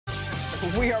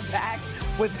We are back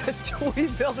with the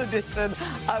toy-filled edition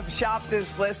of Shop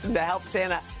This List, and to help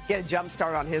Santa get a jump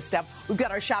start on his step, we've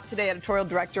got our Shop Today editorial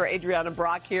director, Adrianna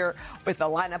Brach, here with a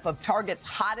lineup of Target's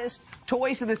hottest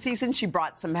toys of the season. She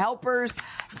brought some helpers.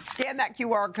 Scan that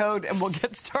QR code, and we'll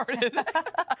get started.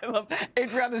 I love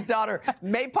Adrianna's daughter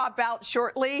may pop out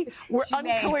shortly. We're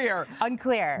unclear.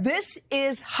 Unclear. This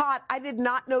is hot. I did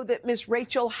not know that Miss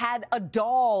Rachel had a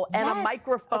doll and a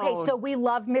microphone. Okay, so we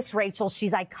love Miss Rachel.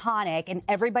 She's iconic in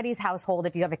everybody's household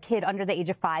if you have a kid under the age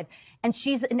of 5. And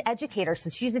she's an educator, so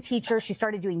she's a teacher. She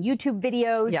started doing YouTube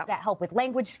videos that help with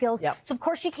language skills. So, of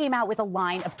course, she came out with a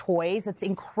line of toys that's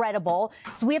incredible.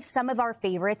 So we have some of our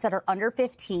favorites that are under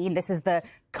 15. This is the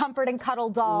Comfort and Cuddle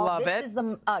doll. Love this it. is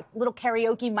the little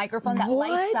karaoke microphone that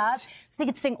lights up. So they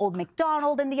could sing Old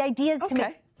MacDonald, and the idea is to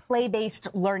make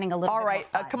play-based learning a little bit more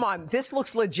fun. Come on. This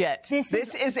looks legit. This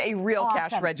is a real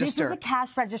cash register. This is a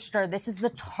cash register. This is the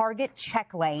Target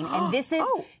check lane, and this is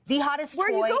the hottest toy.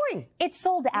 Where are you going? It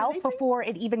sold out before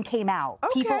it even came out.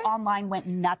 People online went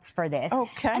nuts for this.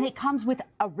 And it comes with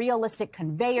a realistic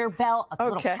conveyor belt, a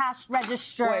little cash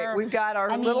register. Wait, we've got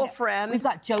our little friend. We've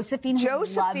got Josephine who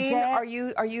loves it. Are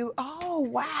you? Oh,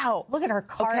 wow. Look at her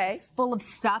cart. It's full of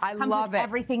stuff. I comes love with it.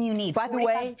 everything you need. By the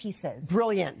way, pieces.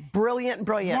 Brilliant.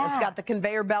 It's got the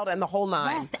conveyor belt and the whole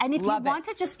nine. Yes, and if you want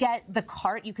to just get the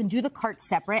cart, you can do the cart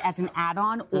separate as an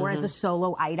add-on or as a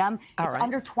solo item. It's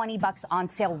under $20 on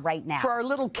sale right now. For our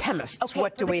little chemists,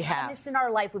 what do we have? Chemists in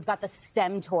our life, we've got the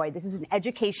STEM toy. This is an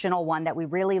educational one that we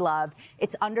really love.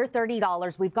 It's under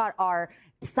 $30. We've got our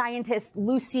scientists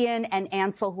Lucian and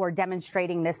Ansel who are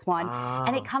demonstrating this one.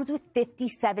 And it comes with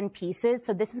 57 pieces.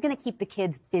 So this is going to keep the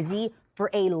kids busy for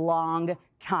a long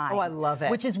time. Oh, I love it.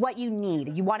 Which is what you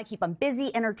need. You want to keep them busy,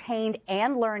 entertained,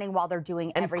 and learning while they're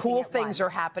doing everything cool at things once. are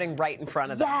happening right in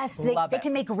front of them. Yes, they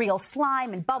can make real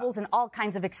slime and bubbles and all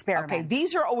kinds of experiments. Okay,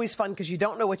 these are always fun because you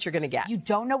don't know what you're going to get. You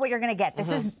don't know what you're going to get.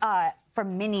 This is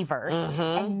from Miniverse,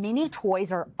 and mini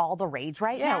toys are all the rage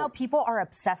right now. People are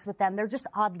obsessed with them. They're just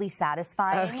oddly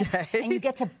satisfying, and you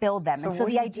get to build them. So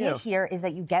the idea here is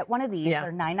that you get one of these.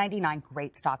 They're $9.99,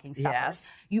 great stocking stuffers.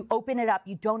 You open it up,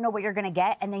 you don't know what you're going to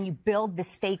get, and then you build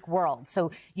this fake world.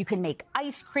 So you can make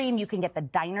ice cream, you can get the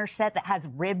diner set that has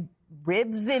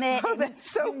ribs in it. Oh, that's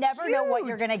so You never know what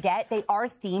you're going to get. They are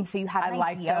themed, so you have an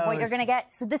idea of what you're going to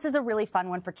get. So this is a really fun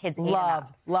one for kids.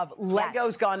 Love.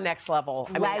 Lego's gone next level.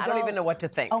 I mean, I don't even know what to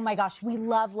think. Oh, my gosh. We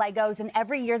love Legos. And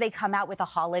every year they come out with a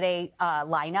holiday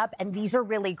lineup. And these are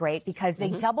really great because they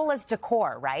double as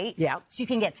decor, right? Yeah. So you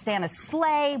can get Santa's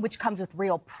sleigh, which comes with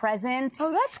real presents.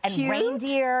 Oh, that's cute. And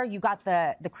reindeer. You got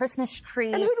the Christmas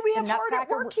tree. And who do we have hard at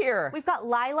work here? We've got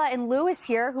Lila and Lewis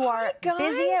here who are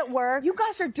busy at work. You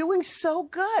guys are doing so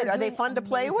good. Are they fun to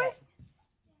play with?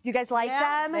 Do you guys like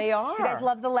them? They are. You guys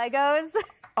love the Legos?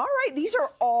 All right. These are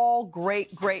all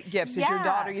great gifts. Is your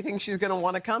daughter, you think she's going to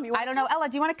want to come? I don't know. Ella,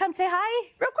 do you want to come say hi?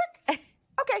 Real quick.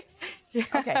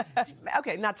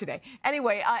 Okay, not today.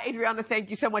 Anyway, Adrianna, thank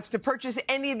you so much. To purchase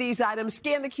any of these items,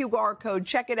 scan the QR code.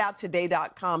 Check it out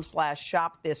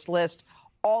today.com/shop this list.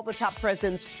 All the top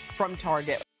presents from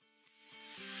Target.